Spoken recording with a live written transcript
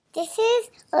This is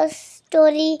a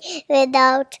story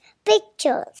without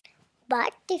pictures.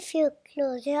 But if you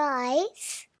close your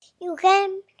eyes, you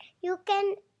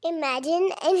can imagine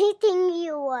anything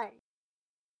you want.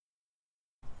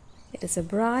 It is a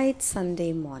bright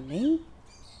Sunday morning.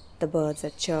 The birds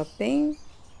are chirping,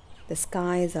 the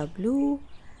skies are blue,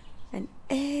 and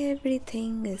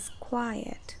everything is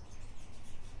quiet.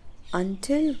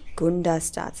 Until Gunda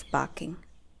starts barking.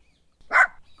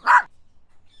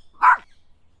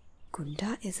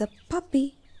 Gunda is a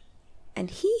puppy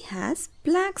and he has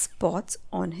black spots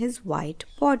on his white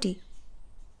body.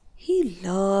 He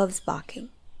loves barking.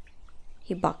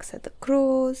 He barks at the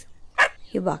crows,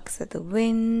 he barks at the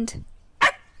wind,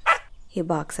 he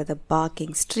barks at the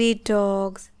barking street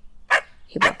dogs,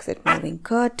 he barks at moving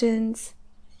curtains.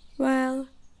 Well,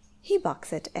 he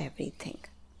barks at everything.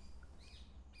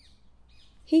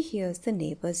 He hears the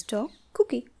neighbor's dog,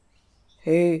 Cookie.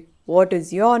 "Hey, what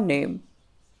is your name?"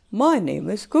 "My name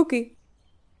is Cookie."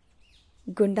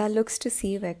 Gunda looks to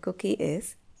see where Cookie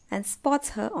is and spots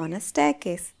her on a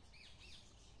staircase.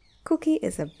 Cookie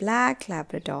is a black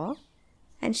Labrador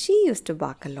and she used to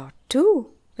bark a lot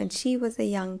too when she was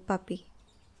a young puppy.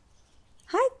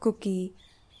 "Hi Cookie,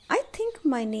 I think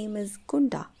my name is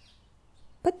Gunda,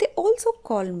 but they also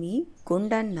call me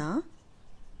Gundanna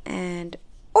and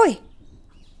Oi!"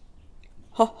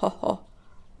 "Ha ha ha,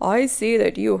 I see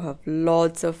that you have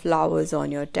lots of flowers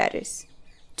on your terrace.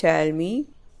 Tell me,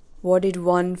 what did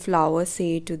one flower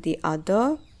say to the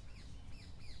other?"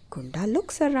 Gunda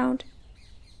looks around.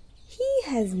 He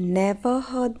has never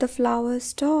heard the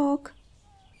flowers talk.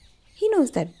 He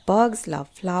knows that bugs love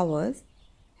flowers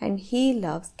and he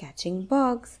loves catching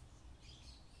bugs.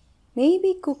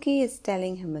 Maybe Cookie is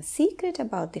telling him a secret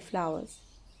about the flowers.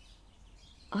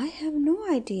 I have no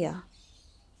idea.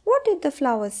 What did the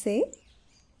flowers say?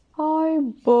 "Hi,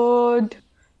 bird,"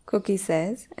 Cookie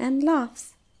says and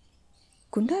laughs.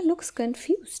 Gunda looks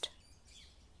confused.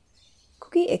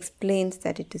 Cookie explains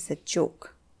that it is a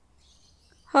joke.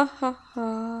 Ha ha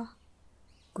ha.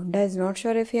 Gunda is not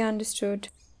sure if he understood.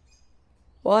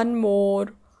 "One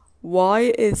more. Why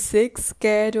is 6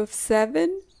 scared of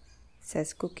 7?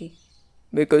 Says Cookie.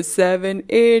 "Because 7,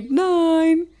 8,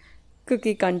 9.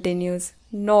 Cookie continues,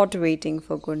 not waiting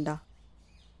for Gunda.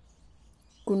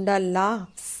 Gunda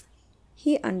laughs.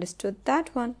 He understood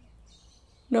that one.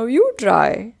 "Now you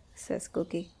try," says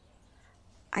Cookie.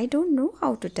 "I don't know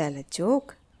how to tell a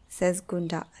joke," says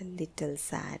Gunda a little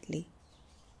sadly.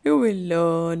 "You will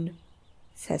learn,"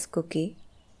 says Cookie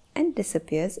and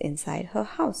disappears inside her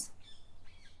house.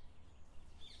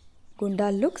 Gunda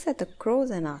looks at the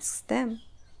crows and asks them,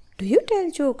 "Do you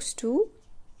tell jokes too?"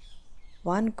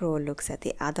 One crow looks at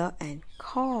the other and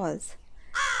caws.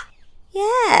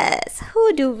 "Yes,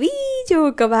 who do we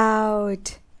joke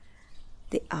about?"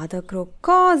 The other crow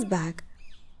caws back.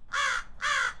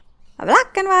 "A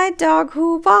black and white dog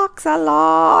who barks a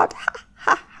lot. Ha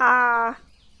ha ha."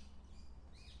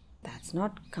 "That's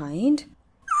not kind,"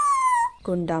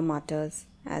 Gunda mutters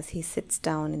as he sits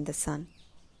down in the sun.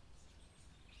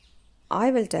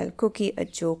 "I will tell Cookie a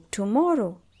joke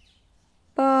tomorrow.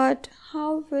 But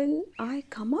how will I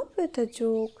come up with a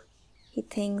joke?" he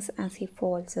thinks as he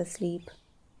falls asleep.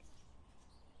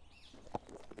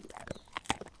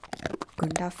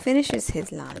 Gunda finishes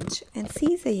his lunch and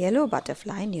sees a yellow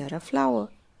butterfly near a flower.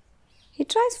 He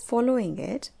tries following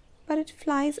it, but it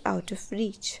flies out of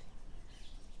reach.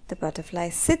 The butterfly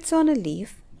sits on a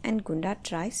leaf and Gunda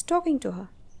tries talking to her.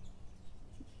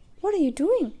 "What are you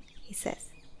doing?" he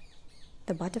says.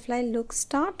 The butterfly looks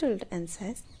startled and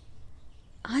says,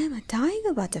 "I am a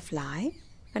tiger butterfly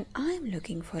and I am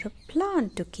looking for a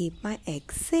plant to keep my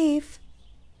eggs safe."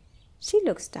 She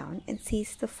looks down and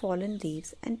sees the fallen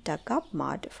leaves and dug up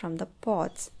mud from the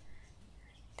pods.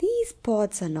 "These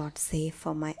pods are not safe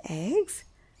for my eggs.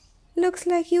 Looks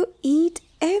like you eat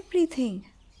everything."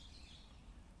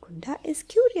 Gunda is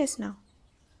curious now.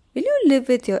 "Will you live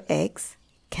with your eggs?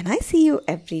 Can I see you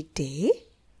every day?"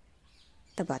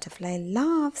 The butterfly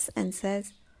laughs and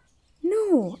says,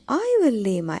 "No, I will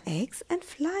lay my eggs and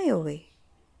fly away.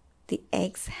 The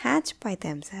eggs hatch by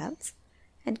themselves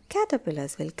and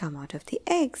caterpillars will come out of the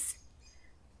eggs.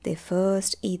 They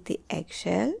first eat the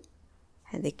eggshell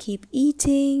and they keep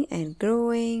eating and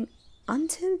growing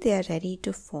until they are ready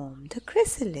to form the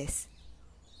chrysalis."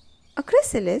 "A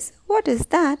chrysalis? What is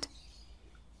that?"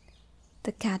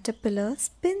 The caterpillar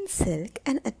spins silk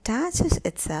and attaches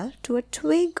itself to a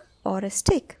twig or a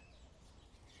stick.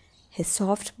 His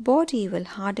soft body will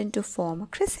harden to form a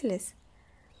chrysalis,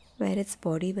 where its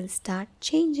body will start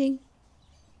changing.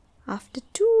 After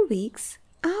 2 weeks,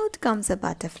 out comes a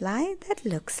butterfly that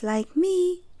looks like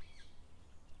me.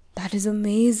 That is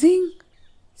amazing,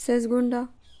 says Gunda.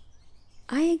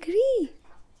 I agree.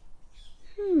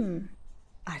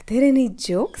 Are there any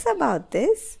jokes about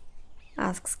this?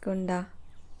 Asks Gunda.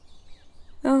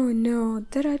 Oh no,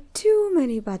 there are too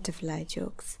many butterfly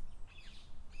jokes.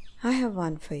 I have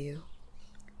one for you.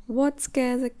 What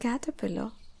scares a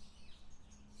caterpillar?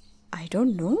 I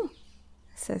don't know,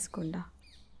 says Gunda.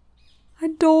 A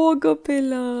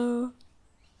dog-a-pillar.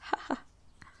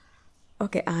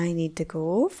 Okay, I need to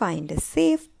go find a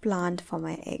safe plant for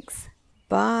my eggs.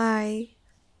 Bye,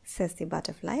 says the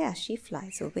butterfly as she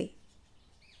flies away.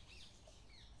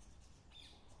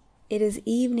 It is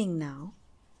evening now,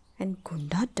 and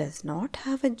Gunda does not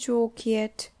have a joke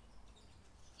yet.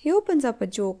 He opens up a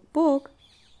joke book,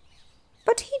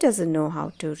 but he doesn't know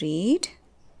how to read.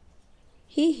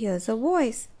 He hears a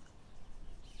voice.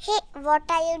 Hey, what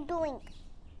are you doing?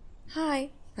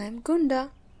 Hi, I'm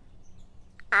Gunda.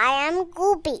 I am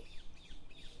Gooby.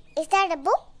 Is that a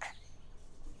book?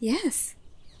 Yes,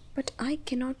 but I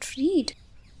cannot read.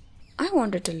 I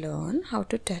wanted to learn how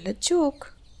to tell a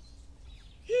joke.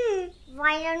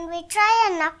 Why don't we try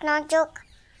a knock-knock joke?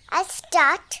 I'll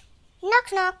start.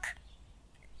 Knock-knock.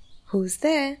 Who's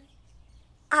there?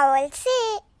 I will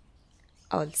say.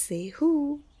 I'll say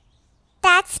who.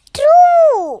 That's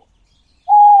true.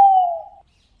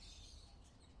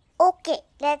 Okay,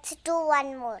 let's do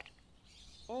one more.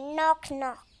 Knock,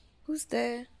 knock. Who's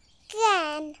there?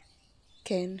 Ken.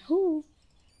 Ken who?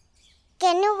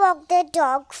 Can you walk the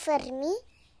dog for me?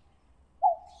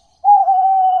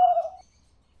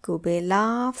 Gooby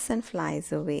laughs and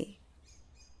flies away.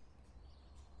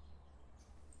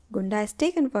 Gunda is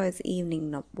taken for his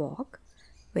evening walk,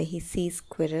 where he sees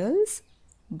squirrels,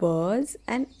 birds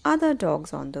and other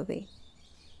dogs on the way.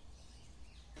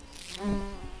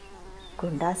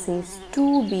 Gunda sees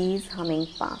two bees humming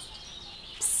past.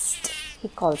 Psst, he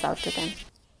calls out to them.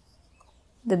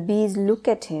 The bees look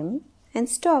at him and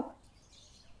stop.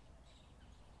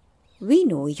 We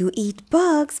know you eat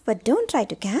bugs, but don't try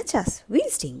to catch us. We'll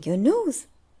sting your nose.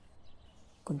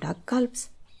 Gunda gulps.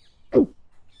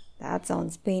 That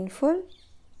sounds painful.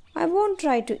 I won't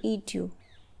try to eat you.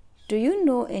 Do you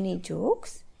know any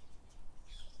jokes?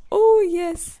 Oh,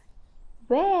 yes.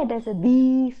 Where does a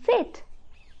bee sit?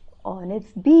 On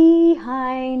its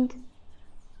behind.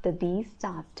 The bee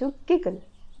starts to giggle.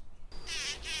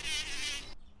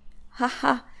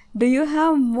 Haha, do you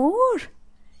have more?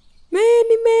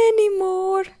 Many, many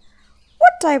more.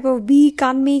 What type of bee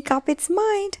can't make up its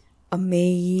mind? A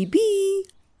maybe.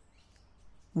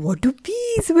 What do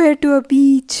bees wear to a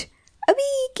beach? A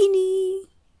bikini.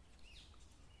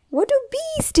 What do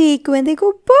bees take when they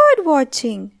go bird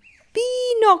watching?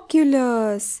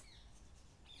 Binoculars.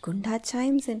 Gunda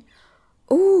chimes in.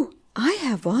 Oh, I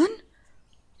have one.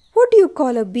 What do you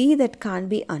call a bee that can't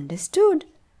be understood?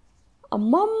 A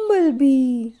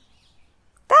mumblebee.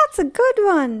 That's a good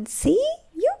one. See,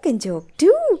 you can joke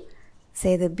too,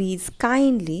 say the bees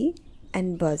kindly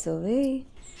and buzz away.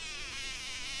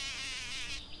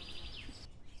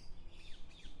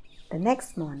 The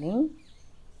next morning,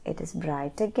 it is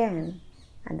bright again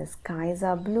and the skies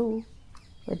are blue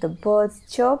with the birds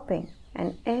chirping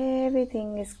and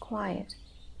everything is quiet.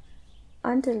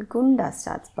 Until Gunda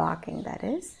starts barking, that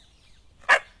is.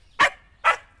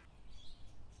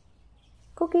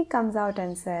 Cookie comes out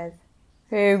and says,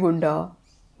 Hey Gunda,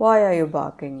 why are you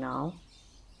barking now?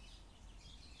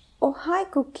 Oh, hi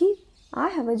Cookie, I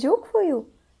have a joke for you.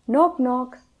 Knock,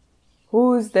 knock.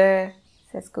 Who's there?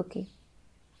 Says Cookie.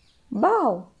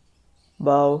 Bow.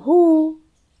 Bow who?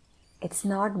 It's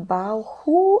not bow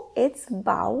who, it's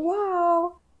bow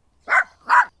wow.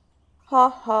 Ha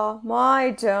ha,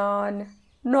 my turn.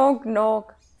 Knock,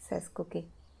 knock, says Cookie.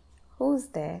 Who's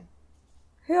there?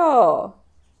 Here.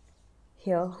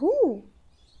 Hear who?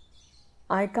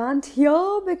 I can't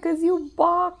hear because you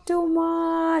bark too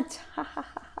much. Ha ha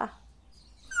ha ha.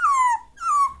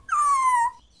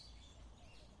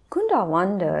 Gunda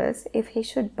wonders if he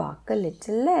should bark a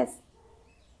little less.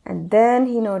 And then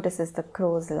he notices the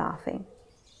crows laughing.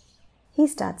 He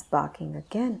starts barking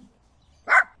again.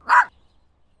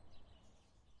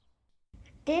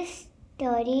 This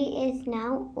story is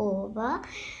now over,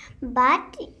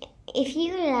 but if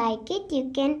you like it,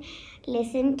 you can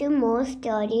listen to more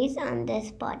stories on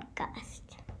this podcast.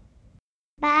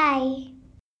 Bye.